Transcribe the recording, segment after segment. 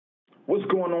What's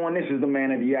going on? This is the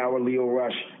man of the hour, Leo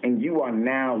Rush, and you are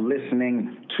now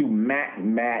listening to Matt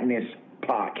Madness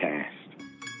Podcast.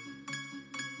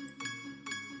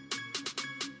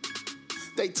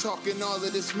 They talking all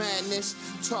of this madness,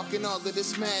 talking all of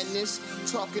this madness,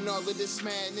 talking all of this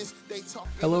madness.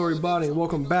 Hello, everybody, and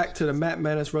welcome back to the Matt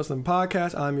Madness Wrestling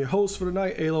Podcast. I'm your host for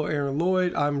tonight, Alo Aaron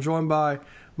Lloyd. I'm joined by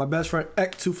my best friend,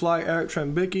 X2Fly, Eric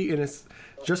Trembicki, and it's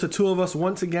just the two of us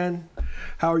once again.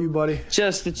 How are you, buddy?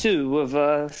 Just the two of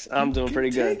us. I'm doing pretty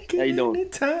good. How you doing?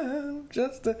 Time,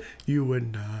 you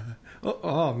and I.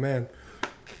 Oh, man.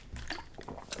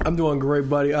 I'm doing great,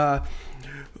 buddy.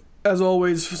 As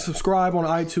always, subscribe on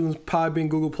iTunes, Podbean,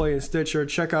 Google Play, and Stitcher.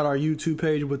 Check out our YouTube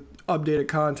page with updated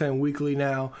content weekly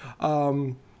now.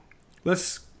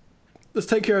 Let's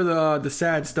take care of the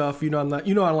sad stuff. I don't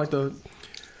like to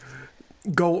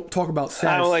go talk about sad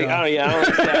stuff. I don't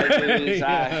like sad news.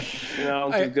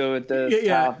 I'm too good with the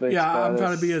topics. Yeah, I'm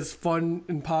trying to be as fun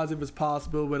and positive as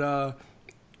possible. But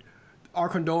our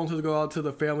condolences go out to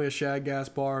the family of Shad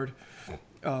Gaspard.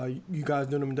 You guys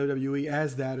knew him in WWE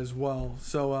as that as well.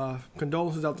 So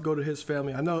condolences out to go to his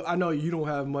family. I know you don't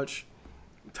have much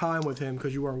time with him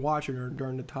because you weren't watching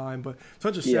during the time, but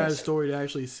such a sad story to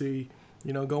actually see.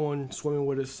 Going swimming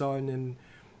with his son, and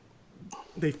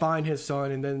they find his son,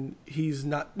 and then he's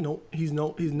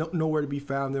nowhere to be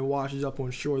found. Then washes up on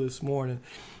shore this morning.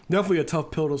 Definitely a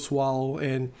tough pill to swallow.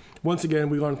 And once again,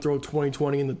 we're going to throw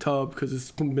 2020 in the tub because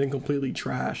it's been completely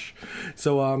trash.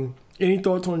 So, any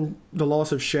thoughts on the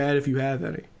loss of Shad, if you have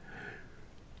any?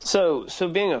 So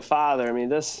being a father, I mean,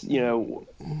 this,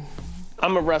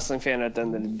 I'm a wrestling fan at the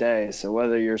end of the day. So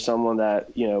whether you're someone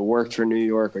that, worked for New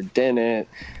York or didn't,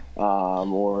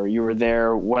 or you were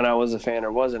there when I was a fan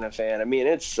or wasn't a fan, I mean,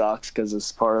 it sucks because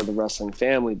it's part of the wrestling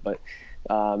family. But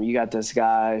you got this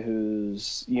guy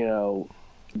who's,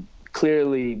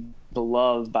 clearly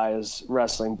beloved by his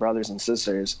wrestling brothers and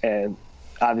sisters, and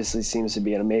obviously seems to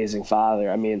be an amazing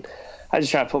father. I mean, I just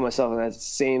try to put myself in that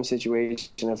same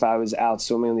situation if I was out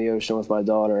swimming in the ocean with my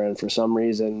daughter and for some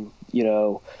reason,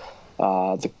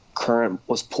 the current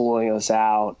was pulling us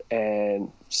out and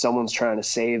someone's trying to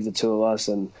save the two of us.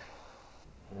 And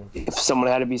if someone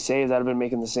had to be saved, I'd have been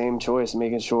making the same choice,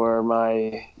 making sure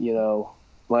my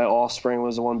offspring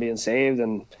was the one being saved.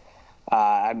 And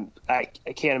I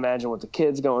can't imagine what the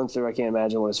kid's going through. I can't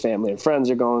imagine what his family and friends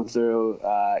are going through.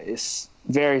 It's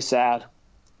very sad.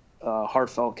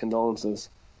 Heartfelt condolences.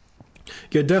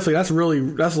 Yeah, definitely.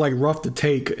 That's like rough to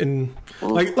take, and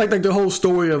like the whole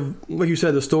story of, like you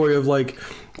said, the story of like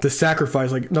the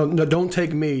sacrifice. Like, no, don't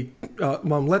take me,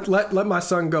 Mom. Let my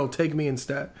son go. Take me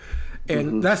instead.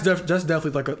 And that's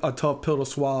definitely like a tough pill to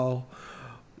swallow.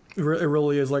 It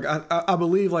really is. Like I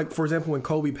believe, like, for example, when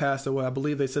Kobe passed away, I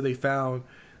believe they said they found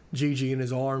Gigi in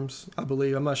his arms. I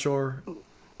believe. I'm not sure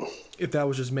if that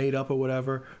was just made up or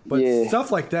whatever, but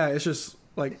stuff like that, it's just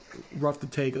like rough to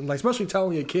take, and like especially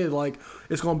telling your kid like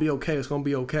it's gonna be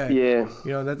okay.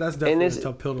 Yeah, that's definitely a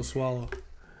tough pill to swallow.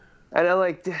 And I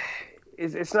like,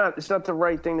 it's not the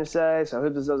right thing to say, so I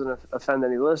hope this doesn't offend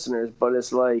any listeners, but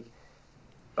it's like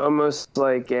almost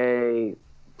like a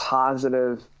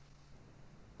positive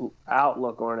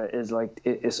outlook on it is like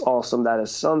it's awesome that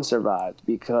his son survived,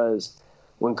 because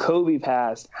when Kobe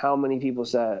passed, how many people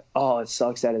said, "Oh, it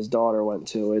sucks that his daughter went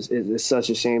too. It's such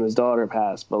a shame his daughter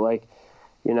passed." But like,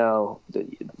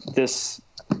 this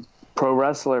pro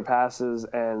wrestler passes,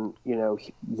 and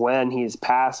when he's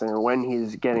passing or when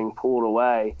he's getting pulled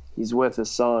away, he's with his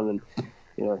son,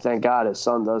 and thank God his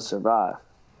son does survive.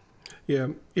 Yeah.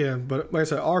 But like I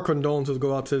said, our condolences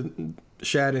go out to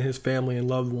Shad and his family and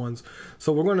loved ones.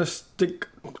 So we're going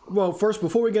to first,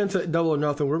 before we get into Double or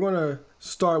Nothing, we're going to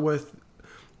start with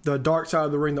the Dark Side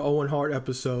of the Ring, the Owen Hart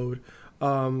episode.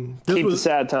 Keep the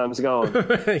sad times going.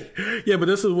 Yeah, but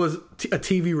this was a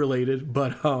TV related.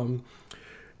 But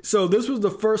so this was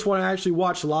the first one I actually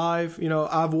watched live.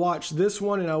 I've watched this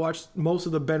one and I watched most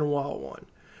of the Benoit one,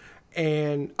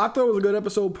 and I thought it was a good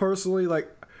episode personally. Like,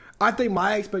 I think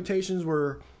my expectations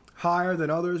were higher than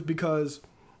others because,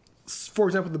 for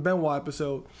example, the Benoit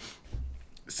episode,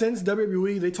 since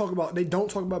WWE they don't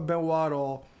talk about Benoit at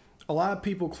all. A lot of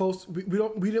people close,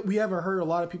 we haven't heard a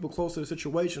lot of people close to the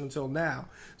situation until now.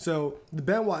 So the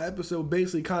Benoit episode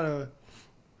basically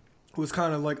was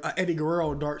like a Eddie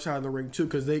Guerrero Dark Side of the Ring too,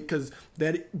 because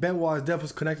Benoit's death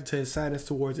was connected to his sadness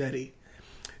towards Eddie.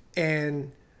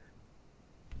 And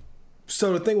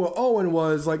so the thing with Owen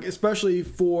was, like, especially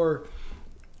for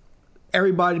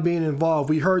everybody being involved.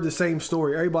 We heard the same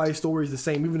story. Everybody's story is the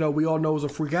same, even though we all know it was a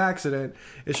freak accident.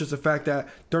 It's just the fact that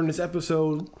during this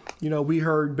episode, we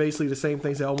heard basically the same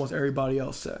things that almost everybody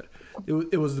else said.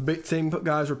 It was the same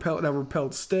guys that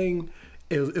repelled Sting.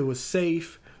 It was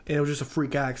safe, and it was just a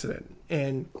freak accident.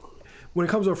 And when it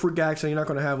comes to a freak accident, you're not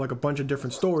going to have like a bunch of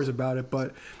different stories about it.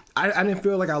 But I didn't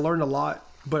feel like I learned a lot,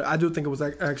 but I do think it was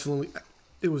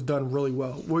it was done really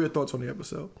well. What are your thoughts on the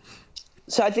episode?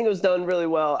 So I think it was done really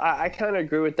well. I kind of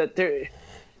agree with that.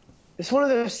 It's one of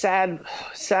those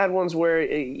sad ones where,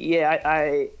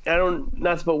 I don't,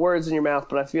 not to put words in your mouth,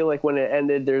 but I feel like when it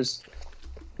ended, there's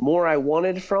more I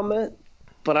wanted from it,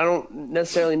 but I don't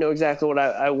necessarily know exactly what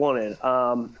I wanted.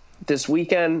 This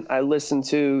weekend, I listened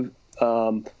to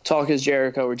Talk is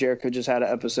Jericho, where Jericho just had an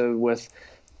episode with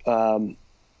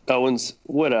Owen's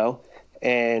widow,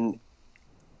 and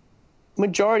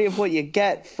majority of what you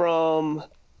get from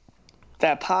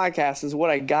that podcast is what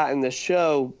I got in the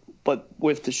show, but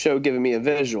with the show giving me a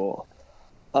visual.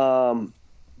 And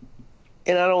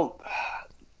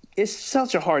it's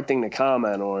such a hard thing to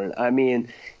comment on. I mean,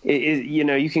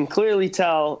 you can clearly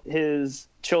tell his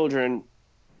children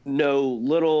know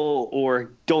little or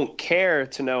don't care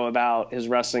to know about his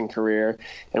wrestling career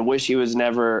and wish he was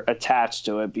never attached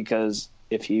to it, because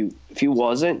if he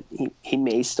wasn't, he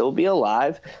may still be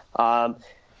alive.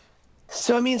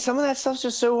 So, I mean, some of that stuff's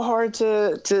just so hard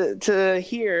to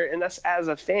hear, and that's as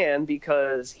a fan,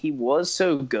 because he was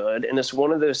so good, and it's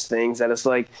one of those things that it's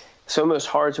like it's almost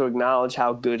hard to acknowledge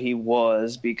how good he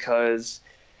was, because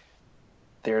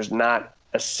there's not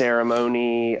a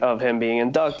ceremony of him being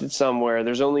inducted somewhere.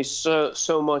 There's only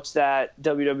so much that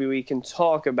WWE can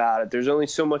talk about it. There's only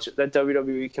so much that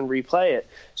WWE can replay it.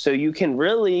 So you can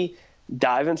really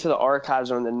dive into the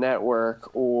archives on the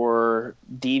network or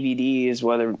DVDs,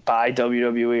 whether by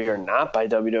WWE or not by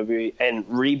WWE, and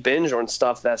re-binge on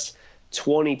stuff that's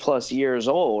 20 plus years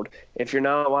old. If you're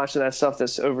not watching that stuff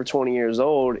that's over 20 years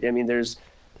old, I mean,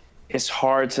 it's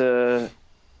hard to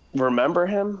remember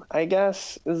him, I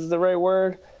guess is the right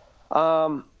word.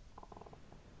 But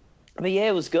yeah,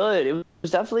 it was good. It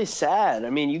was definitely sad. I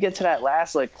mean, you get to that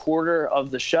last quarter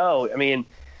of the show. I mean,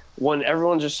 when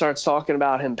everyone just starts talking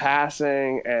about him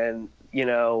passing and,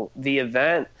 the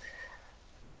event,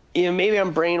 maybe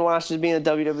I'm brainwashed as being a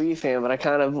WWE fan, but I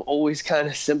kind of always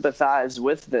sympathize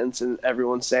with Vince and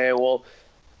everyone saying, well,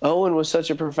 Owen was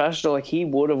such a professional, he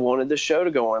would have wanted the show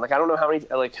to go on. I don't know how many,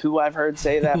 who I've heard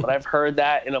say that, but I've heard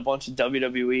that in a bunch of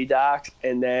WWE docs.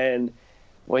 And then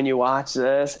when you watch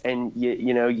this and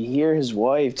you hear his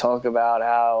wife talk about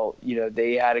how,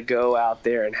 they had to go out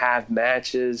there and have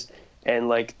matches,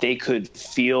 and they could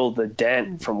feel the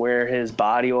dent from where his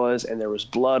body was, and there was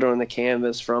blood on the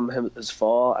canvas from his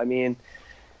fall. I mean,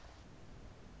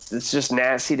 it's just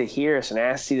nasty to hear. It's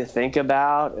nasty to think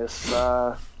about. It's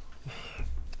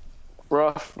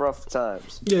rough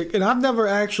times. Yeah, and I've never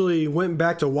actually went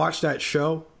back to watch that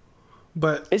show,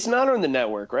 but it's not on the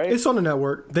network, right? It's on the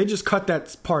network. They just cut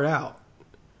that part out.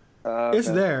 Okay. It's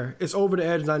there. It's Over the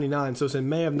Edge 99, so it's in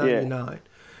May of 99.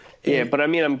 Yeah, but I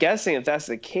mean, I'm guessing if that's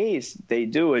the case, they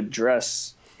do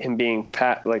address him being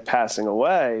passing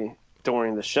away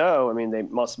during the show. I mean, they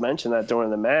must mention that during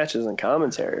the matches and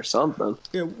commentary or something.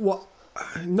 Yeah, well,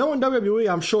 knowing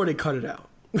WWE, I'm sure they cut it out.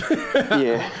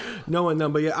 Yeah. Knowing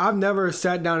them, but yeah, I've never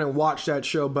sat down and watched that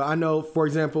show. But I know, for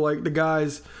example, the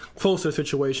guys close to the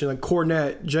situation, like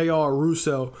Cornette, JR,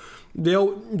 Russo, they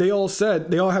all said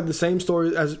they all have the same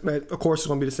story. As of course, it's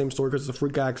going to be the same story because it's a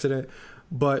freak accident,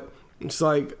 but. It's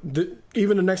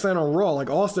even the next night on Raw,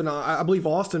 Austin, I believe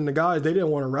Austin, the guys, they didn't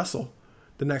want to wrestle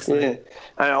the next night. Yeah,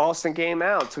 and Austin came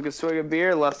out, took a swig of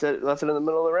beer, left it in the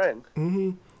middle of the ring.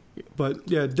 Mm-hmm. But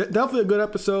yeah, definitely a good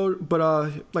episode. But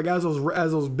as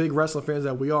those big wrestling fans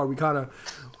that we are, we kind of,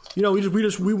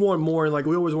 we want more, and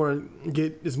we always want to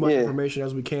get as much information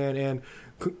as we can. And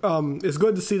it's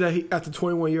good to see that after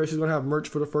 21 years, he's going to have merch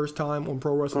for the first time on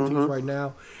Pro Wrestling Tees right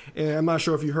now. And I'm not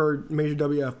sure if you heard Major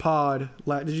WF Pod.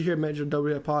 Did you hear Major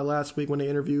WF Pod last week when they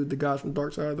interviewed the guys from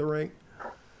Dark Side of the Ring?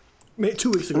 2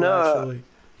 weeks ago, actually.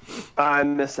 I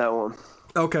missed that one.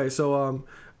 Okay, so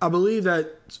I believe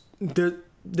that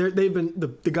they've been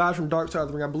the guys from Dark Side of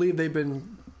the Ring. I believe they've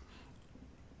been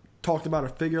talked about a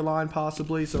figure line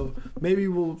possibly. So maybe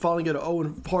we'll finally get an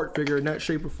Owen Hart figure in that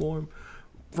shape or form.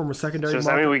 From a secondary. So does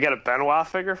that mean we get a Benoit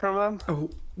figure from them?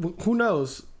 Who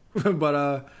knows?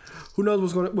 But who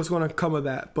knows what's going to come of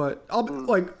that? But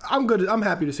I'm good. I'm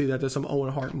happy to see that there's some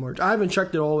Owen Hart merch. I haven't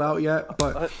checked it all out yet,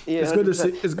 but it's good to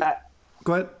see.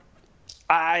 Go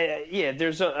ahead.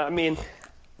 There's I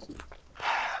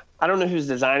don't know who's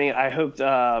designing it. I hope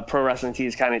Pro Wrestling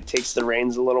Tees kind of takes the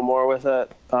reins a little more with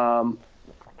it.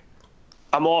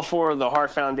 I'm all for the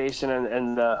Hart Foundation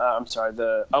and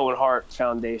the Owen Hart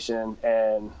Foundation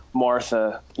and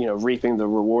Martha, reaping the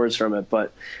rewards from it.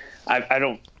 But I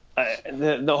don't.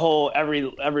 The whole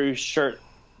every shirt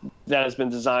that has been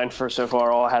designed for so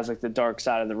far all has like the Dark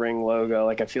Side of the Ring logo.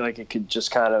 Like I feel like it could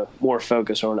just kind of more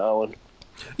focus on Owen.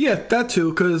 Yeah, that too.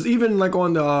 Because even like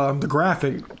on the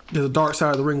graphic, there's a Dark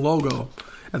Side of the Ring logo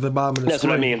at the bottom of the That's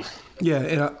screen. what I mean. Yeah,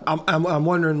 and I'm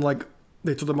wondering, like,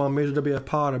 they told them on Major WF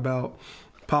Pod about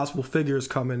possible figures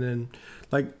coming in.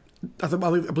 Like, I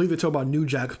believe they talk about New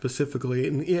Jack specifically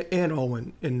and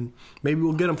Owen, and maybe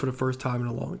we'll get them for the first time in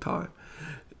a long time.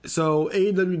 So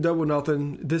AEW Double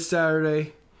Nothing this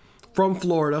Saturday from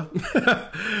Florida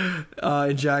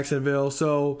in Jacksonville.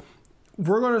 So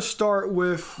we're going to start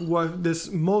with what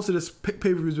most of this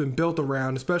pay-per-view has been built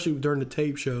around, especially during the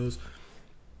tape shows.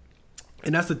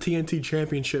 And that's the TNT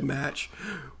Championship match.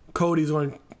 Cody's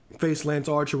going to face Lance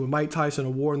Archer with Mike Tyson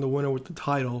awarding the winner with the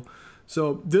title.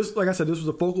 So this, like I said, this was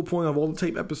the focal point of all the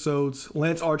tape episodes.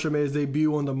 Lance Archer made his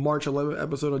debut on the March 11th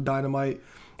episode of Dynamite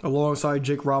alongside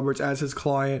Jake Roberts as his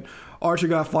client. Archer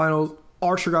got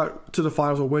to the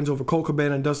finals with wins over Colt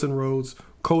Cabana and Dustin Rhodes.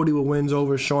 Cody with wins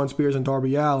over Shawn Spears and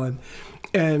Darby Allin.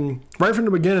 And right from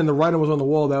the beginning, the writing was on the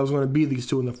wall that was going to be these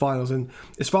two in the finals. And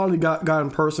it's finally gotten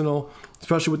personal,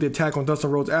 especially with the attack on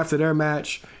Dustin Rhodes after their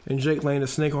match and Jake laying a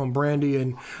snake on Brandy.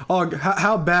 And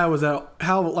how bad was that?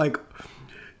 How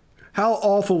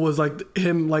awful was like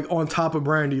him like on top of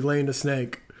Brandy laying the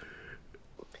snake?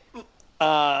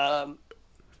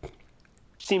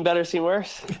 Seen better, seen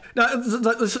worse. No,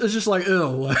 it's just like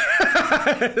ew.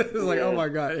 It's like, oh my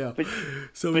god, yeah. But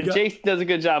Jake does a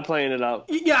good job playing it up.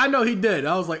 Yeah, I know he did.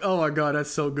 I was like, oh my god,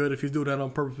 that's so good. If he's doing that on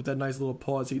purpose with that nice little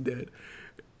pause he did.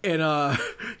 And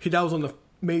that was on the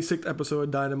May 6th episode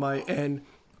of Dynamite. And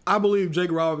I believe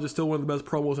Jake Roberts is still one of the best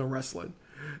promos in wrestling.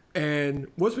 And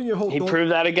what's been your whole thought? He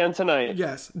proved that again tonight.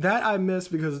 Yes, that I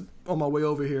missed because on my way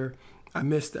over here, I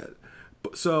missed that.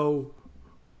 So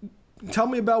tell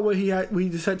me about what he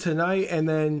said tonight, and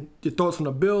then your thoughts on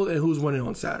the build and who's winning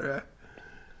on Saturday.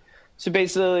 So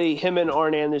basically, him and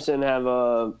Arn Anderson have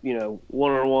a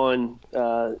one-on-one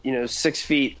 6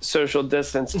 feet social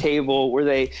distance table where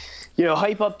they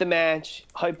hype up the match,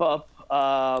 hype up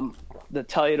the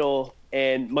title,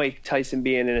 and Mike Tyson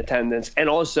being in attendance, and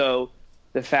also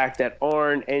the fact that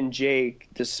Arn and Jake,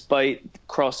 despite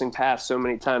crossing paths so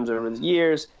many times over the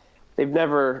years, they've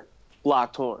never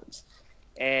locked horns.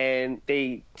 And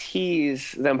they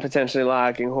tease them potentially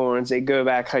locking horns. They go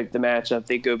back, hype the match up.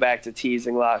 They go back to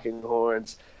teasing locking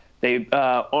horns.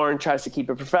 Arn tries to keep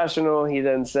it professional. He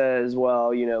then says,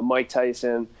 well, Mike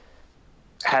Tyson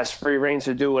has free reign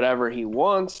to do whatever he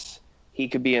wants. He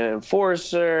could be an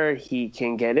enforcer. He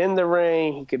can get in the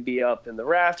ring. He could be up in the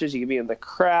rafters. He could be in the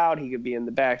crowd. He could be in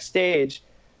the backstage.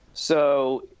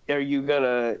 So are you going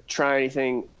to try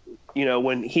anything,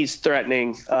 when he's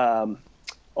threatening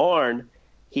Arn?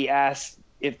 He asked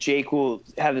if Jake will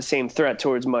have the same threat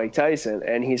towards Mike Tyson.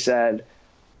 And he said,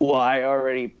 well, I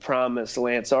already promised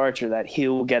Lance Archer that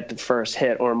he'll get the first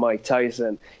hit on Mike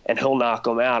Tyson and he'll knock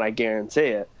him out. I guarantee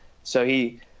it. So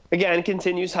he, again,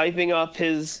 continues hyping up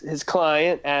his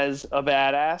client as a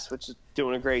badass, which is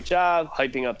doing a great job,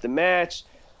 hyping up the match,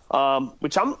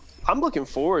 which I'm looking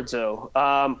forward to.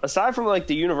 Aside from like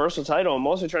the Universal title, I'm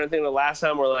also trying to think of the last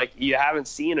time where like you haven't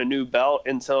seen a new belt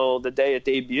until the day it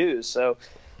debuts. So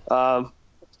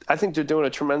I think they're doing a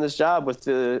tremendous job with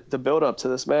the build up to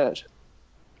this match.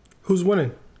 Who's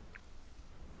winning?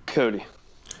 Cody.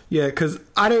 Yeah, because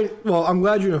I'm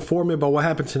glad you informed me about what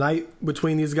happened tonight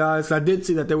between these guys. I did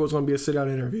see that there was going to be a sit-down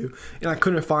interview, and I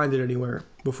couldn't find it anywhere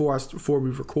before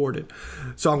we recorded.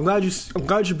 So I'm glad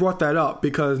you brought that up,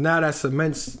 because now that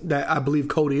cements that I believe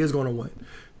Cody is going to win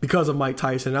because of Mike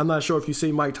Tyson. I'm not sure if you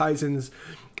see Mike Tyson's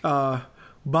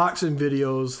boxing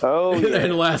videos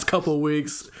in the last couple of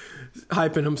weeks,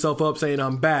 hyping himself up, saying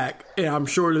I'm back, and I'm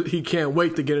sure that he can't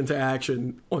wait to get into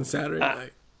action on Saturday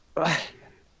night.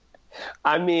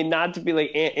 I mean, not to be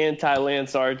like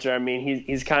anti-Lance Archer. I mean,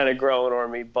 he's kind of growing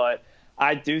on me, but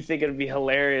I do think it'd be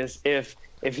hilarious if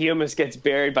he almost gets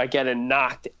buried by getting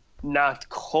knocked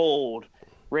cold,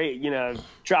 right?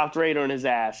 Dropped right on his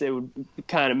ass. It would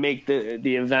kind of make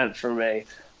the event for me.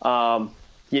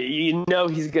 He's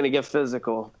going to get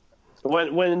physical.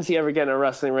 When is he ever get in a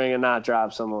wrestling ring and not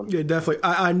drop someone? Yeah, definitely.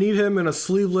 I need him in a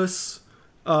sleeveless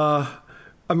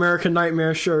American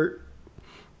Nightmare shirt.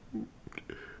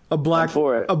 A black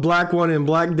one in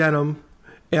black denim,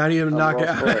 and I need him to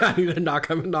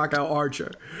knock out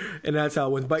Archer, and that's how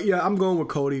it wins. But yeah, I'm going with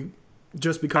Cody,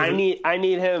 just because I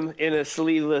need him in a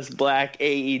sleeveless black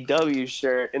AEW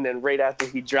shirt, and then right after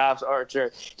he drops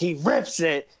Archer, he rips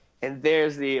it, And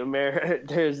there's the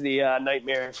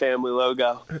Nightmare Family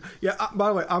logo. Yeah. By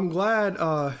the way, I'm glad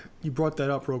you brought that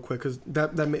up real quick because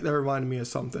that reminded me of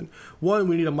something. One,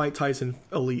 we need a Mike Tyson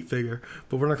Elite figure,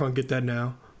 but we're not going to get that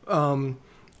now.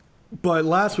 But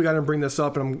last week I didn't bring this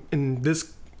up, and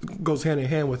this goes hand in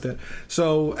hand with it.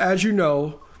 So as you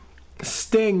know,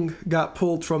 Sting got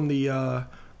pulled from the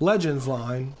Legends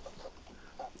line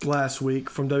last week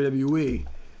from WWE.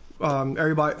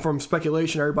 Everybody from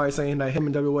speculation, everybody saying that him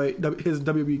and his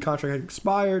WWE contract had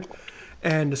expired,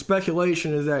 and the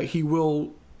speculation is that he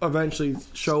will eventually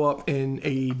show up in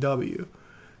AEW.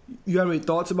 You have any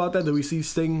thoughts about that? Do we see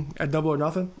Sting at Double or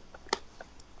Nothing?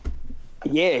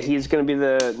 Yeah, he's going to be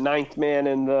the 9th man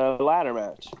in the ladder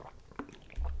match.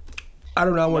 I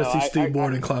don't know. I want to see Steve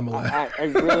Borden climb a ladder.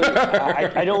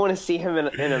 I don't want to see him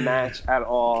in a match at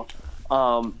all.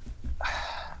 I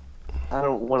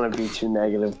don't want to be too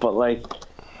negative, but like,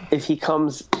 if he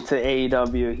comes to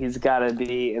AEW, he's got to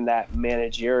be in that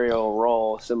managerial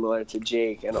role similar to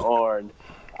Jake and Arn.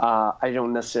 I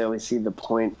don't necessarily see the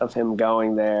point of him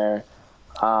going there.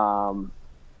 I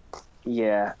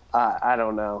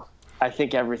don't know. I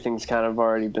think everything's kind of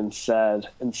already been said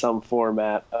in some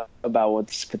format about what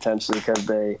this potentially could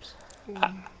be.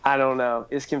 I don't know.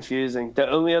 It's confusing. The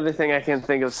only other thing I can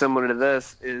think of similar to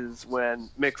this is when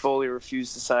Mick Foley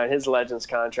refused to sign his Legends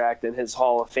contract and his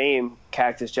Hall of Fame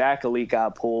Cactus Jack Elite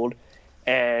got pulled,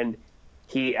 and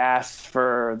he asked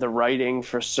for the writing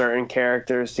for certain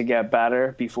characters to get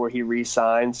better before he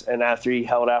re-signs, and after he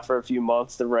held out for a few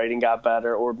months, the writing got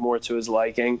better or more to his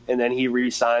liking, and then he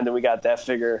re-signed, and we got that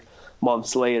figure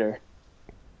months later.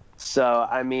 So,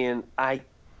 I mean, I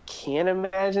can't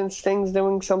imagine Sting's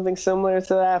doing something similar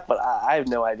to that, but I have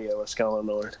no idea what's going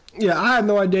on. Yeah, I have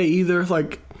no idea either.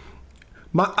 Like,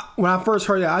 when I first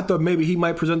heard that, I thought maybe he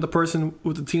might present the person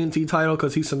with the TNT title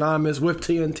because he's synonymous with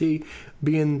TNT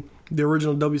being the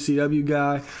original WCW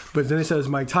guy. But then it says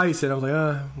Mike Tyson. I was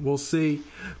like, we'll see.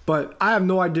 But I have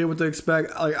no idea what to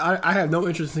expect. Like, I have no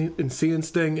interest in seeing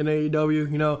Sting in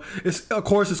AEW. You know, it's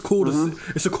cool to see.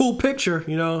 It's a cool picture.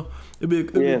 You know, it'd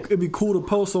be cool to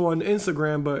post on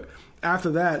Instagram. But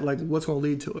after that, like, what's going to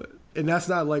lead to it? And that's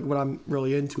not like what I'm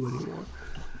really into anymore.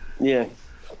 Yeah.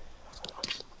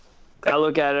 I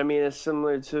look at it. I mean, it's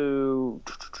similar to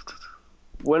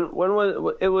when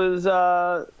was it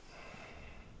was.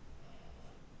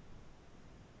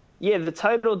 Yeah, the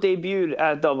title debuted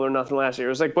at Double or Nothing last year. It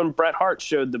was like when Bret Hart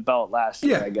showed the belt last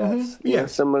year, I guess. Mm-hmm. Yeah,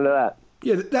 similar to that.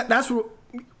 Yeah, that's what.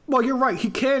 Well, you're right. He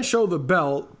can show the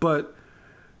belt, but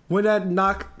when that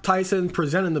knocked Tyson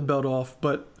presenting the belt off,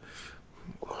 but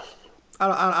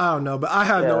I don't know. But I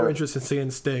have no interest in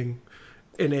seeing Sting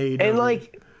in AEW. And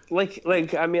like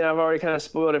I mean, I've already kind of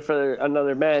spoiled it for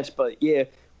another match, but yeah,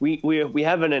 we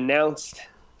have an announced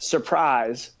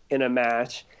surprise in a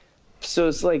match, so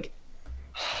it's like.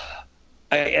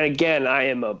 I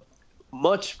am a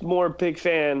much more big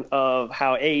fan of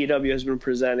how AEW has been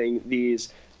presenting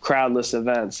these crowdless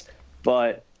events,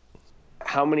 but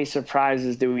how many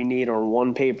surprises do we need on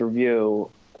one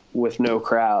pay-per-view with no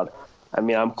crowd? I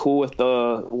mean, I'm cool with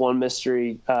the one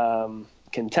mystery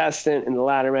contestant in the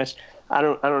ladder match. I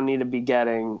don't need to be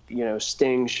getting,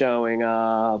 Sting showing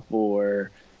up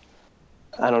or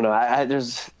I don't know.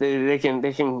 They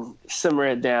can simmer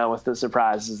it down with the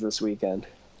surprises this weekend.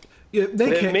 Yeah,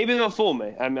 they can. Maybe they'll fool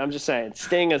me. I'm just saying,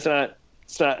 Sting is not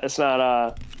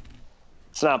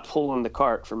pulling the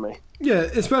cart for me. Yeah,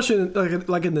 especially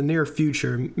like in the near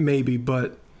future, maybe.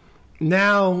 But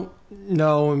now,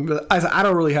 no. I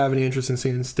don't really have any interest in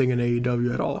seeing Sting in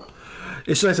AEW at all.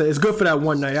 It's like I said, it's good for that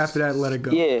one night. After that, let it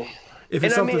go. Yeah. If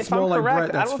it's something small like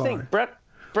Bret, that's fine. I don't think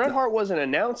Bret Hart wasn't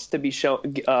announced to be shown.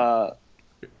 No,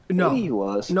 maybe he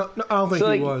was. No, I don't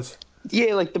think he was.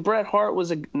 Yeah, like the Bret Hart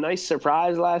was a nice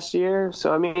surprise last year.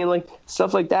 So, I mean, like,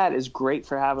 stuff like that is great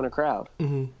for having a crowd.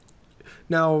 Mm-hmm.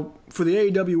 Now, for the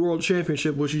AEW World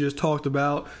Championship, which you just talked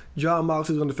about, Jon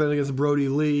Moxley is going to defend against Brody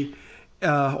Lee.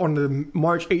 On the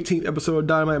March 18th episode of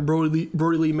Dynamite, Brody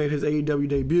Lee made his AEW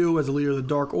debut as the leader of the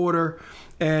Dark Order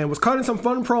and was cutting some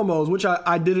fun promos, which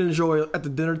I did enjoy at the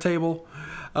dinner table.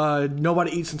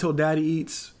 Nobody eats until daddy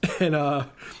eats. And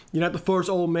you're not the first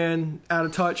old man out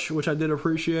of touch, which I did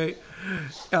appreciate.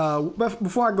 But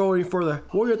before I go any further,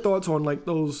 what are your thoughts on like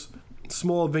those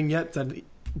small vignettes that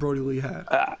Brody Lee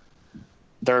had?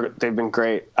 They've been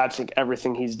great. I think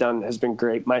everything he's done has been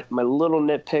great. My little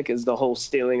nitpick is the whole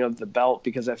stealing of the belt,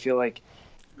 because I feel like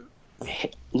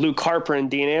Luke Harper and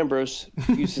Dean Ambrose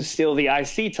used to steal the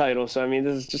IC title. So, I mean,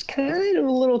 this is just kind of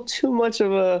a little too much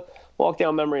of a walk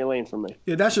down memory lane for me.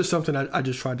 Yeah, that's just something I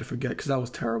just tried to forget because that was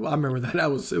terrible. I remember that.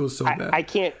 It was so bad. I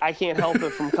can't help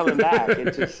it from coming back.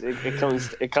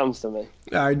 It comes to me.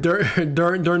 All right,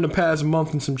 during the past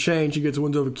month and some change, he gets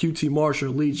wins over QT Marshall,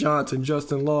 Lee Johnson,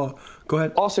 Justin Law. Go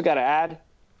ahead. Also got to add,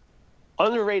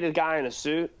 underrated guy in a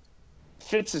suit.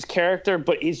 Fits his character,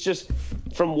 but he's just,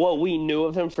 from what we knew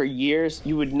of him for years,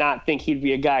 you would not think he'd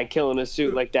be a guy killing a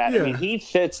suit like that. Yeah. I mean, he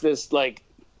fits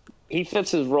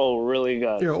his role really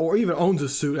good. Yeah, or even owns a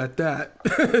suit at that.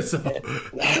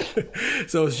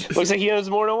 so looks like he owns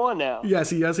more than one now. Yes,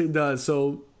 he does.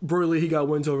 So Brody Lee, he got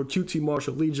wins over QT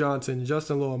Marshall, Lee Johnson,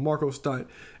 Justin Law, Marco Stunt,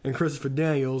 and Christopher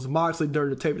Daniels. Moxley,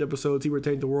 during the taped episodes, he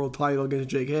retained the world title against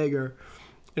Jake Hager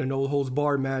in a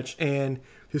no-holds-barred match, and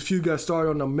his feud got started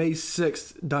on the May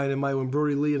 6th Dynamite when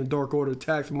Brody Lee and the Dark Order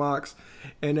attacked Mox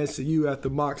and SCU after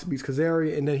Mox beats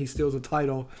Kazarian, and then he steals the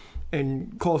title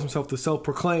and calls himself the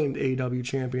self-proclaimed AEW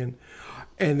champion.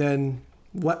 And then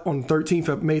on May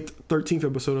 13th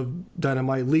episode of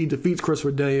Dynamite, Lee defeats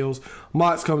Christopher Daniels.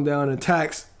 Mox comes down and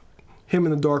attacks him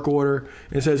in the Dark Order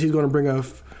and says he's going to bring a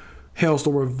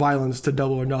hailstorm of violence to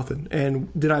Double or Nothing.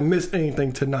 And did I miss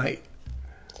anything tonight?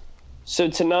 So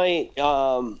tonight,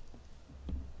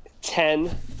 10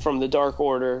 from the Dark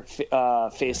Order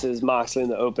faces Moxley in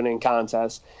the opening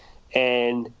contest,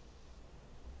 and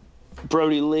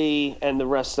Brody Lee and the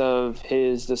rest of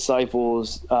his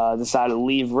disciples decide to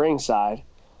leave ringside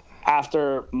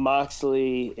after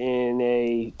Moxley, in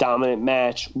a dominant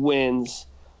match, wins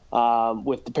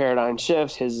with the paradigm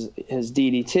shift, his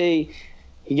DDT.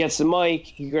 He gets the mic,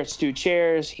 he gets 2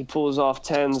 chairs, he pulls off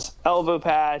 10's elbow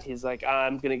pad. He's like,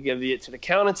 I'm going to give you it to the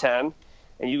count of 10,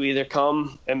 and you either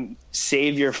come and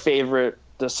save your favorite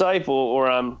disciple or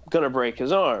I'm going to break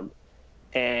his arm.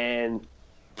 And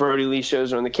Brody Lee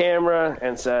shows her on the camera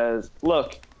and says,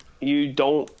 look, you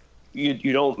don't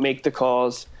make the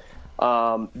calls.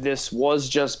 This was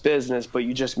just business, but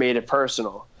you just made it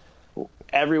personal.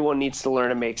 Everyone needs to learn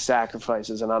to make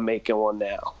sacrifices, and I'm making one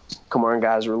now. Come on,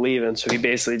 guys, we're leaving. So he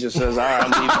basically just says, all right,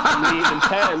 I'm leaving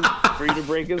 10 for you to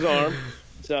break his arm.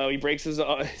 So he breaks his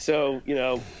arm. So,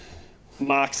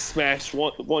 Mox smashed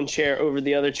one chair over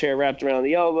the other chair, wrapped around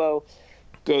the elbow,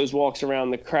 walks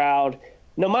around the crowd.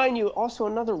 Now, mind you, also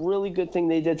another really good thing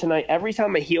they did tonight, every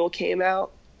time a heel came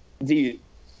out, the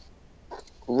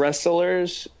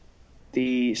wrestlers,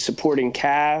 the supporting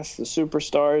cast, the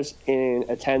superstars in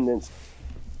attendance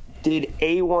did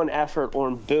A1 effort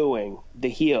on booing the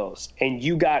heels, and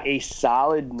you got a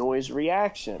solid noise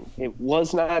reaction. It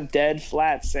was not dead,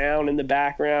 flat sound in the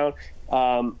background.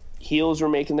 Heels were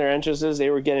making their entrances.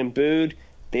 They were getting booed.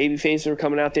 Babyfaces were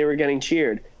coming out. They were getting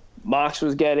cheered. Mox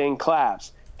was getting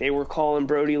claps. They were calling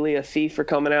Brody Lee a thief for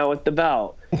coming out with the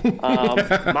belt.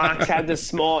 Mox had this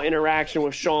small interaction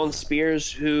with Shawn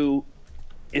Spears, who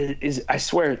is, I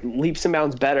swear, leaps and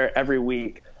bounds better every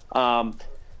week.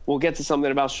 We'll get to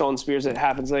something about Shawn Spears that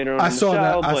happens later on in the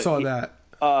show. I saw that.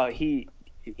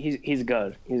 He's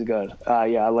good. He's good.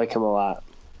 Yeah, I like him a lot.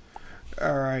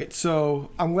 All right, so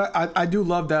I'm glad. I do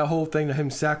love that whole thing of him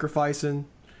sacrificing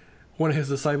one of his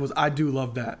disciples. I do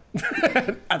love that.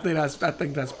 I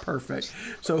think that's perfect.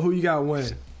 So who you got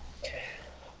winning?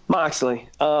 Moxley.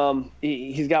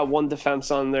 He's got one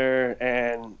defense on there,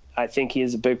 and I think he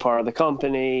is a big part of the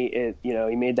company.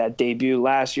 He made that debut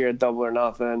last year at Double or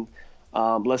Nothing.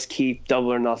 Let's keep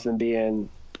Double or Nothing being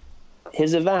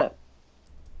his event.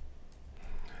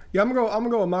 Yeah, I'm gonna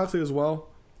go with Moxley as well.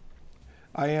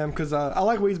 I am, because I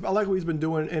like what he's been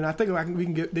doing, and I think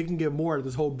they can get more out of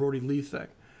this whole Brody Lee thing.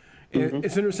 And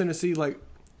It's interesting to see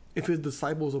if his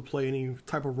disciples will play any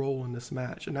type of role in this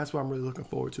match, and that's what I'm really looking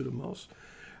forward to the most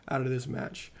out of this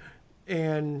match.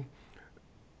 And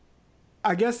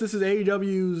I guess this is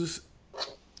AEW's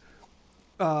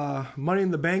Money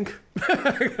in the Bank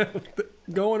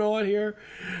going on here.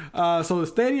 So the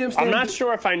Stadium Stampede, I'm not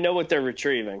sure if I know what they're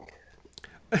retrieving.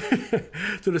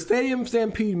 So the Stadium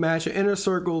Stampede match, Inner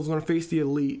Circle is going to face the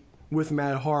Elite with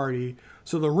Matt Hardy.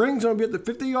 So the ring's going to be at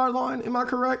the 50-yard line. Am I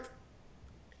correct?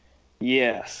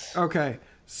 Yes. Okay.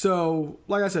 So,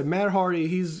 like I said, Matt Hardy,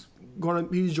 he's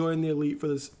joining the Elite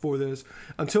for this.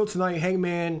 Until tonight,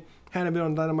 Hangman hadn't been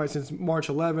on Dynamite since March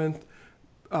 11th.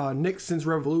 Nick since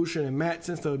Revolution, and Matt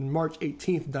since the March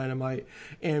 18th Dynamite.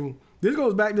 And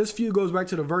this feud goes back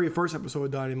to the very first episode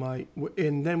of Dynamite.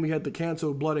 And then we had the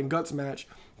canceled Blood and Guts match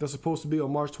that's supposed to be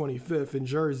on March 25th in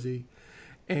Jersey.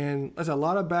 And there's a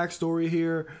lot of backstory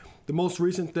here. The most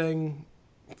recent thing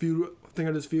of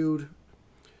this feud,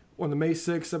 on the May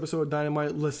 6th episode of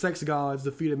Dynamite, the Sex Gods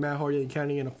defeated Matt Hardy and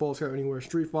Kenny in a Falls Count Anywhere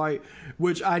street fight,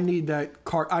 which I need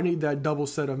that double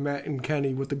set of Matt and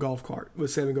Kenny with the golf cart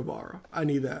with Sammy Guevara. I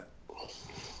need that.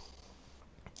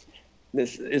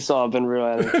 It's all been real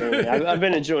entertaining. I've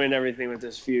been enjoying everything with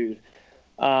this feud.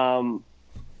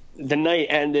 The night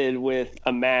ended with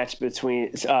a match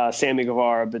between Sammy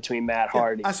Guevara between Matt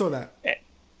Hardy. I saw that.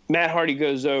 Matt Hardy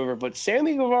goes over, but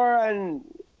Sammy Guevara, I'm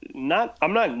not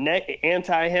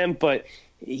anti him, but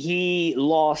he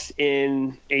lost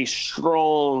in a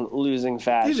strong losing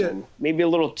fashion. Maybe a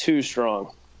little too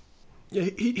strong. Yeah,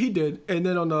 he did. And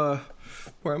then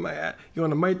where am I at? On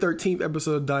the May 13th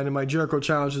episode of Dynamite, Jericho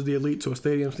challenges the Elite to a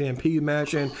Stadium Stampede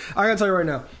match. And I gotta tell you right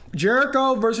now,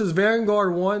 Jericho versus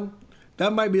Vanguard 1,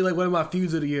 that might be like one of my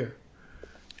feuds of the year.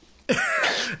 And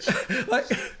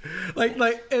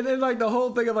then like the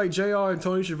whole thing of like JR and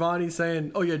Tony Schiavone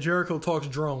saying, "Oh yeah, Jericho talks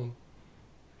drone.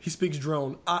 He speaks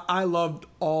drone." I loved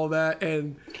all that,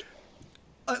 and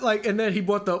and then he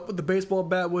brought the baseball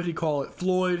bat. What did he call it?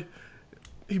 Floyd.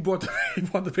 He brought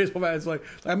the baseball bat. It's like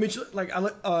I mean,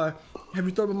 have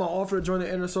you thought about my offer to join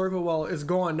the Inner Circle? Well, it's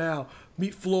gone now.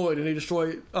 Meet Floyd, and they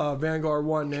destroy Vanguard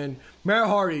 1, and Matt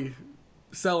Hardy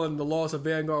selling the loss of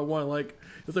Vanguard 1 like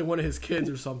it's like one of his kids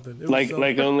or something. Like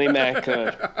only Matt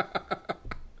could.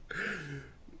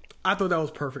 I thought that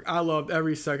was perfect. I loved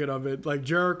every second of it. Like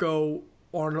Jericho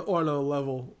on another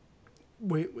level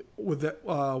with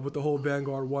the whole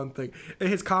Vanguard 1 thing, and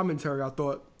his commentary I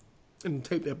thought in the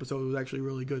taped episode was actually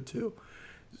really good too.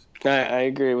 I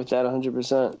agree with that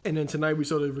 100%. And then tonight we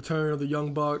saw the return of the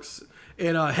Young Bucks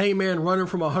and Heyman running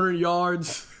from 100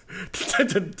 yards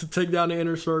to take down the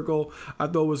Inner Circle. I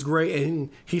thought was great, and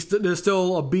there's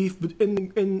still a beef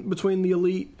in between the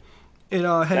Elite and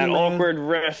Heyman. That awkward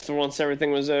rift once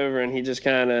everything was over, and he just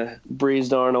kind of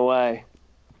breezed on away.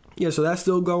 Yeah, so that's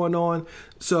still going on.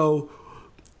 So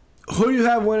who do you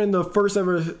have winning the first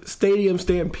ever Stadium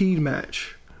Stampede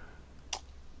match?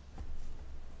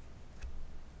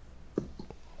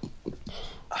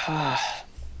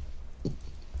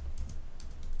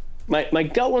 My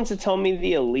gut wants to tell me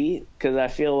the Elite because I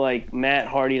feel like Matt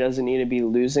Hardy doesn't need to be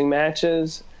losing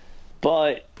matches,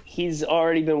 but he's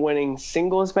already been winning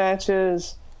singles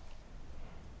matches,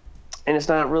 and it's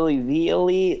not really the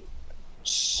Elite.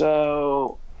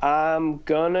 So I'm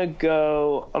gonna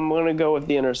go with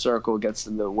the Inner Circle gets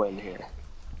the win here.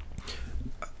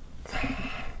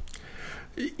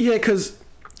 Yeah, because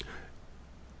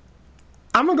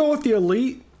I'm gonna go with the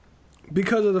Elite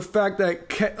because of the fact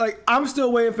that I'm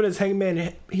still waiting for this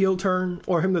Hangman heel turn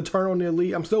or him to turn on the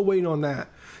Elite. I'm still waiting on that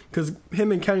because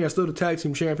him and Kenny are still the tag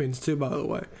team champions too. By the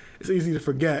way, it's easy to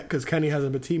forget because Kenny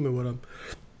hasn't been teaming with him.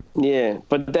 Yeah,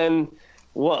 but then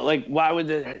what? Like, why would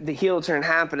the heel turn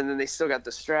happen and then they still got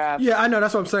the strap? Yeah, I know.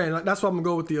 That's what I'm saying. That's why I'm gonna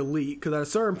go with the Elite because at a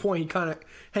certain point,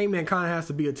 Hangman kind of has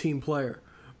to be a team player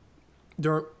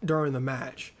during the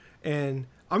match, and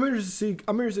I'm interested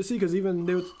to see because even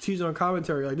they were teasing on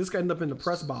commentary like this could end up in the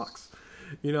press box,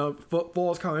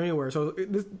 falls count anywhere. So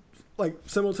this like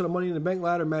similar to the Money in the Bank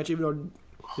ladder match, even though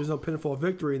there's no pinfall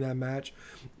victory in that match.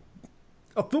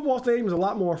 A football stadium is a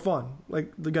lot more fun.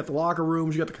 Like you got the locker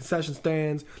rooms, you got the concession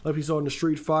stands, like we saw in the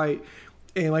street fight,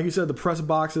 and like you said, the press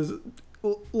boxes.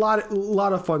 A lot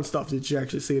of fun stuff that you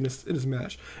actually see in this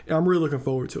match, and I'm really looking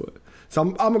forward to it. So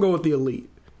I'm gonna go with the Elite.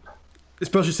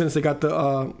 Especially since they got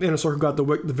the Inner Circle got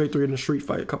the victory in the street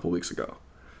fight a couple weeks ago.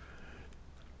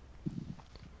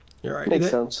 All right,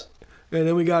 makes sense. And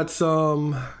then we got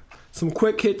some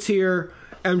quick hits here.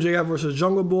 MJF versus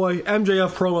Jungle Boy.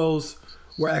 MJF promos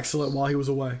were excellent while he was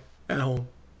away at home.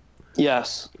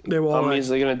 Yes, they were. I'm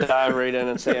easily going to dive right in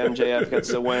and say MJF gets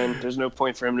the win. There's no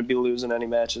point for him to be losing any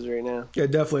matches right now. Yeah,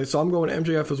 definitely. So I'm going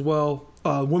MJF as well.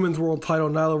 Women's World Title: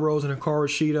 Nyla Rose and Hikaru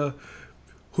Shida.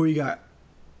 Who you got?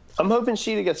 I'm hoping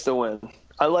Shida gets the win.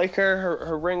 I like her.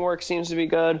 Her ring work seems to be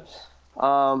good.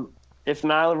 If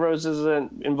Nyla Rose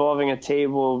isn't involving a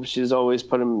table, she's always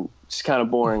she's kind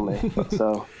of boring me.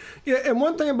 So yeah, and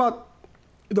one thing about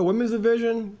the women's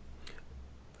division,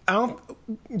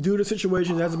 due to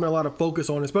situations, there hasn't been a lot of focus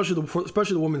on, especially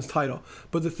the women's title.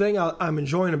 But the thing I'm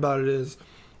enjoying about it is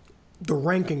the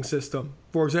ranking system.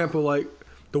 For example, like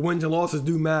the wins and losses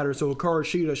do matter. So Hikaru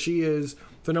Shida, she is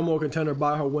the number one contender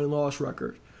by her win-loss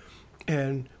record.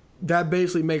 And that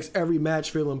basically makes every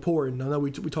match feel important. I know we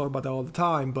talk about that all the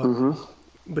time, but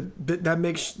that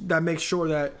makes sure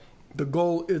that the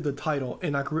goal is the title,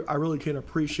 and I really can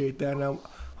appreciate that. Now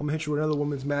I'm gonna hit you with another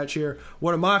women's match here.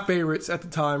 One of my favorites at the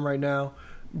time right now,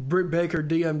 Britt Baker,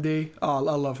 DMD. Oh,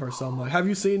 I love her so much.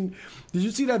 Did you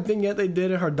see that vignette they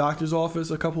did in her doctor's office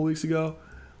a couple weeks ago?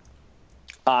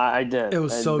 I did. It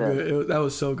was so good. That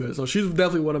was so good. So she's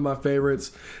definitely one of my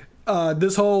favorites.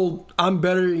 This whole "I'm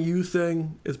better than you"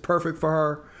 thing is perfect for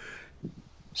her.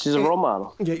 She's a role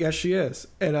model. Yeah, yes, she is.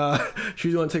 And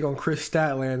she's going to take on Chris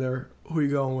Statlander. Who are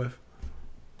you going with?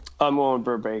 I'm going with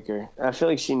Britt Baker. I feel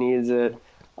like she needs it.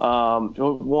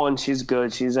 One, she's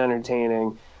good. She's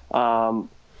entertaining.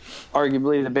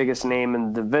 Arguably the biggest name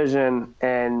in the division.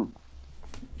 And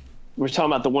we're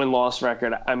talking about the win-loss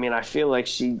record. I mean, I feel like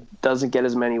she doesn't get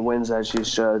as many wins as she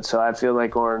should. So I feel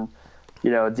like on,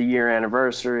 the year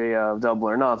anniversary of Double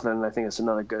or Nothing, I think it's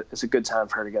a good time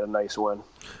for her to get a nice win.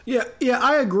 Yeah,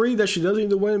 I agree that she does need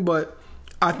to win, but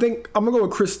I think I'm going to go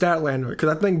with Chris Statlander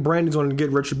because I think Brandy's going to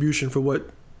get retribution for what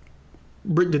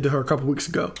Britt did to her a couple weeks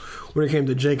ago when it came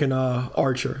to Jake and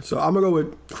Archer. So I'm going to go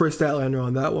with Chris Statlander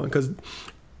on that one because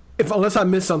unless I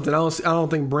missed something, I don't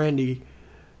think Brandy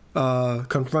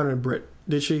confronted Britt.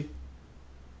 Did she?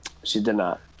 She did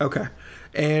not. Okay.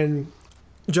 And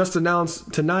just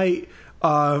announced tonight,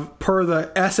 per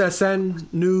the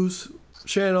SSN news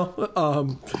channel,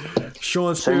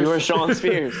 Sean Spears. So you were Sean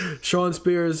Spears. Sean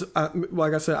Spears,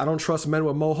 like I said, I don't trust men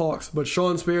with mohawks, but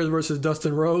Sean Spears versus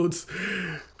Dustin Rhodes.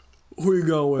 Who are you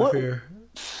going with here?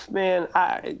 Man,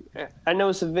 I know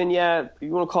it's a vignette.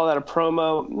 You want to call that a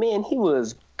promo? Man, he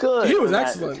was good. He was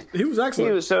excellent. He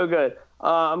was so good.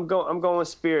 I'm going with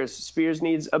Spears. Spears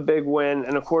needs a big win,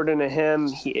 and according to him,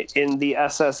 in the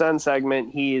SSN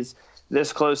segment, he's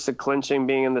this close to clinching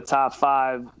being in the top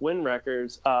 5 win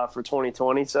records for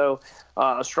 2020. So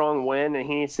a strong win, and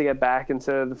he needs to get back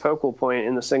into the focal point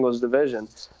in the singles division.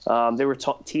 They were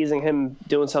teasing him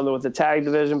doing something with the tag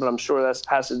division, but I'm sure that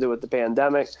has to do with the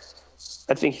pandemic.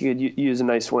 I think he could use a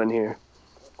nice win here.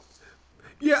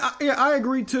 Yeah, I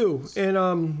agree too. And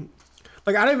I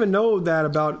didn't even know that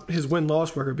about his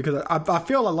win-loss record because I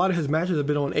feel a lot of his matches have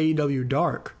been on AEW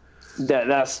Dark.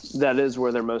 That is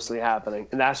where they're mostly happening,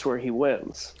 and that's where he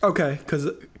wins. Okay, because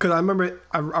I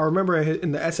remember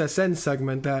in the SSN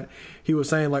segment that he was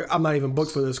saying like I'm not even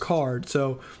booked for this card.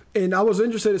 So, and I was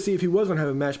interested to see if he was gonna have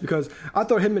a match because I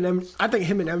thought him and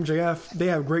MJF they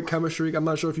have great chemistry. I'm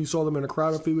not sure if you saw them in a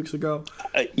crowd a few weeks ago.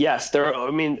 Yes,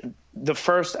 the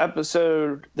first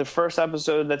episode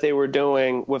that they were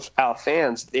doing without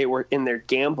fans, they were in there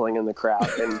gambling in the crowd,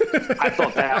 and I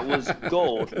thought that was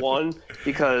gold. One,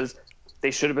 because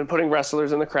they should have been putting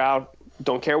wrestlers in the crowd.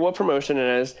 Don't care what promotion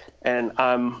it is, and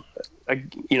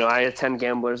I attend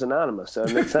Gamblers Anonymous, so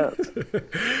it makes sense.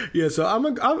 Yeah, so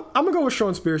I'm gonna go with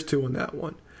Sean Spears too on that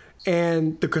one.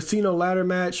 And the Casino Ladder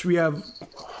match, we have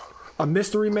a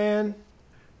Mystery Man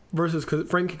versus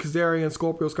Frankie Kazarian,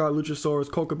 Scorpio Sky, Luchasaurus,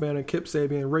 Colt Cabana, Kip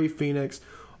Sabian, Ray Phoenix,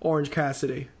 Orange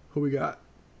Cassidy. Who we got?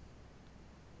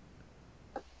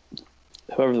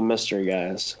 Whoever the mystery guy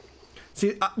is.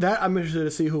 See, that I'm interested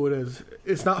to see who it is.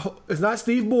 It's not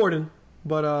Steve Borden,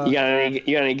 but you got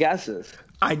any guesses?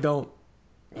 I don't.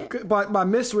 By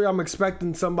mystery, I'm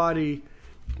expecting somebody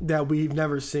that we've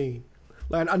never seen.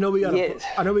 Like I know we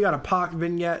got a Pac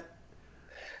vignette.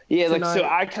 Yeah, tonight. like so.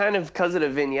 I kind of because of the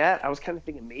vignette, I was kind of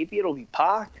thinking maybe it'll be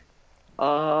Pac.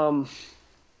 Man,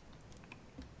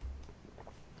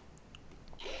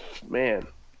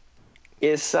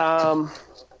 it's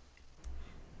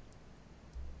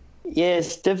yeah,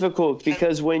 it's difficult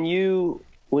because when you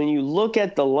look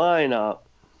at the lineup,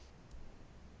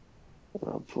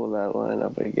 I'll pull that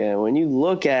lineup again. When you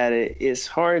look at it, it's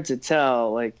hard to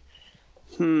tell. Like,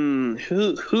 who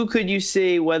could you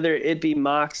see? Whether it be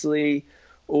Moxley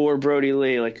or Brody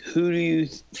Lee, like who do you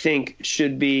think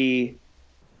should be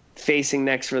facing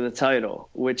next for the title?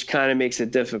 Which kind of makes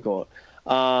it difficult.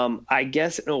 I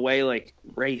guess in a way, like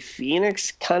Ray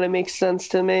Phoenix kind of makes sense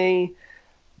to me,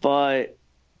 but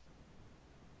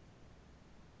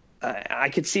I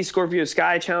could see Scorpio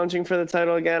Sky challenging for the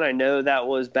title again. I know that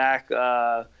was back,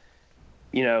 back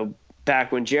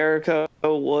when Jericho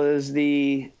was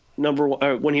the number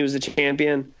one, when he was the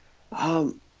champion.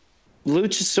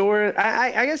 Luchasaurus,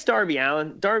 I guess Darby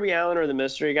Allin or the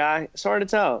mystery guy. It's hard to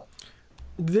tell.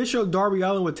 Did they show Darby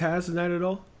Allin with Taz tonight at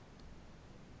all?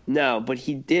 No, but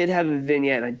he did have a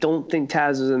vignette. I don't think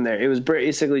Taz was in there. It was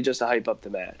basically just to hype up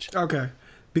the match. Okay.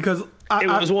 Because it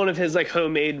was one of his like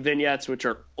homemade vignettes, which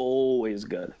are always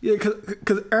good. Yeah,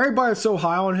 because everybody's so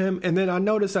high on him, and then I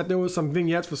noticed that there was some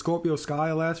vignettes for Scorpio Sky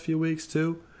the last few weeks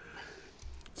too.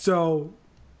 So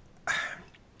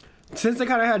since they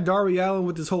kind of had Darby Allin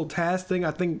with this whole Taz thing,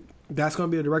 I think that's going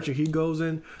to be the direction he goes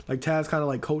in. Like Taz kind of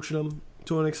like coaching him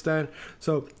to an extent.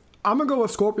 So I'm gonna go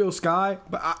with Scorpio Sky,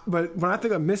 but when I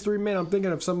think of Mystery Man, I'm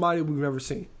thinking of somebody we've never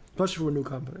seen, especially for a new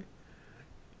company.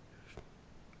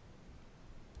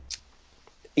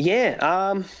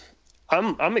 Yeah,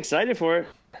 I'm excited for it,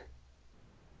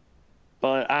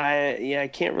 but I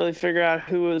can't really figure out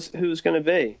who's going to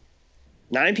be.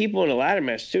 9 people in a ladder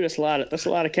match too. That's a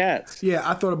lot of cats. Yeah,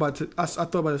 I thought about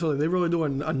this earlier. They really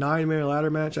doing a 9-man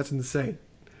ladder match. That's insane.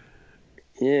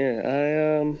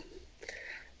 Yeah,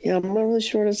 Yeah, I'm not really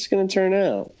sure how this is going to turn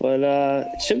out, but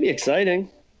it should be exciting.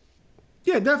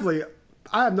 Yeah, definitely.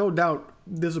 I have no doubt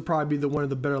this will probably be one of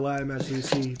the better ladder matches we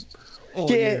see.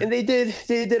 And they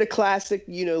did a classic,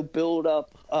 build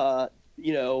up,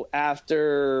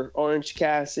 after Orange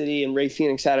Cassidy and Ray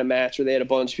Phoenix had a match where they had a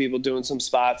bunch of people doing some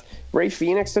spots. Ray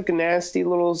Phoenix took a nasty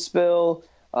little spill.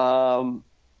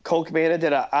 Colt Cabana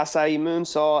did a acai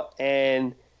moonsault,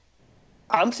 and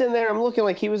I'm sitting there, I'm looking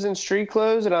like he was in street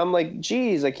clothes, and I'm like,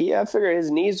 geez, I figure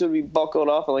his knees would be buckled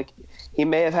up, and like he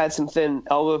may have had some thin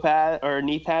elbow pad or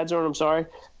knee pads on. I'm sorry,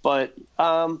 but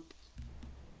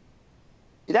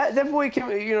that boy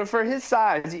can, for his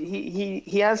size,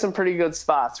 he has some pretty good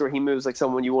spots where he moves like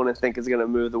someone you wouldn't think is going to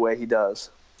move the way he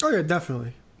does. Oh yeah,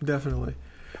 definitely.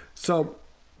 So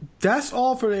that's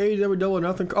all for the AEW Double or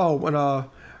Nothing. Oh, and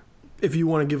if you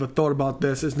want to give a thought about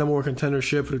this, it's number one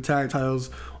contendership for the tag titles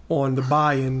on the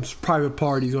buy-ins. Private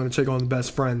Party's going to take on the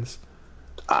Best Friends.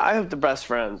 I have the Best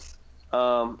Friends.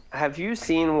 Have you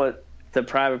seen what the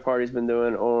Private Party's been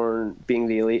doing on Being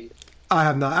the Elite? I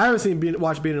have not. I haven't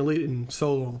watched Being Elite in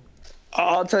so long.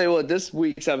 I'll tell you what, this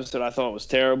week's episode I thought was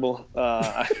terrible.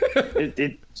 And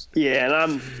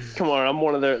I'm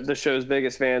one of the show's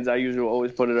biggest fans. I usually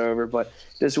always put it over, but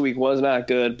this week was not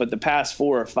good. But the past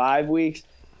 4 or 5 weeks,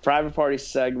 Private Party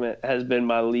segment has been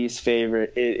my least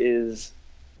favorite. It is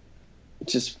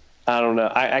just, I don't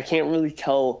know. I can't really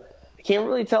tell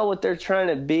what they're trying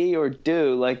to be or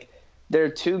do. Like, they're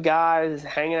two guys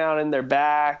hanging out in their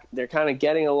back. They're kind of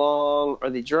getting along. Are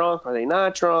they drunk? Are they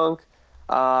not drunk?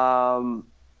 Hangman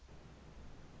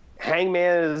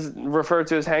is referred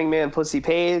to as Hangman Pussy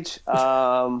Page.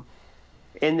 And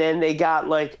then they got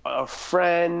like a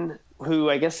friend who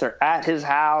I guess they're at his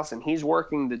house and he's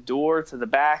working the door to the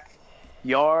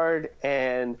backyard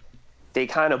and they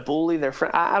kind of bully their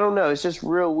friend. I don't know. It's just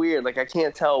real weird. Like I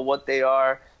can't tell what they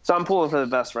are. So I'm pulling for the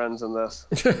Best Friends in this.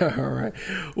 All right.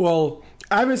 Well,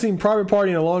 I haven't seen Private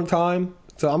Party in a long time,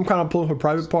 so I'm kind of pulling for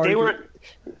Private Party.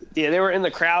 They were in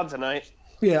the crowd tonight.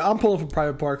 Yeah, I'm pulling for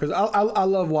Private Party because I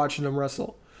love watching them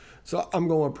wrestle. So I'm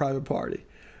going with Private Party.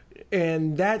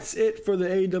 And that's it for the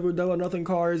AEW Double or Nothing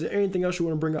card. Is there anything else you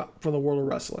want to bring up from the world of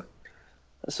wrestling?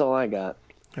 That's all I got.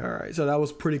 All right. So that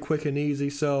was pretty quick and easy.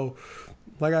 So,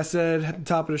 like I said at the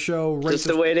top of the show, just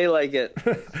the way they like it.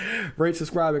 Rate,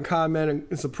 subscribe, and comment.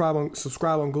 And subscribe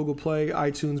on Google Play,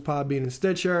 iTunes, Podbean, and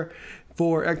Stitcher.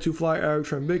 For X2 Fly, Eric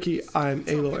Trembicki, I'm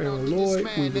Alo Aaron Lloyd.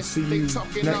 We will see you next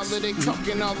week.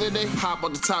 Hop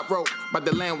on the top rope, by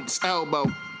the land with his elbow.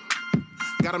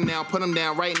 Got him now, put him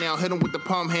down right now, hit him with the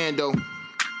palm handle.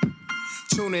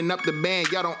 Tuning up the band,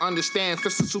 y'all don't understand.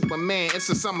 Fist of Superman, it's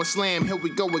a SummerSlam. Here we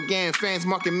go again. Fans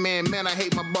marking man, I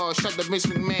hate my balls. Shut the Vince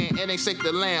McMahon, it ain't safe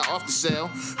to land off the cell.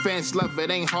 Fans love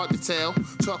it, ain't hard to tell.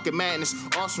 Talking madness,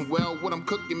 awesome. Well, what I'm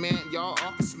cooking, man, y'all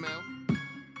off the smell.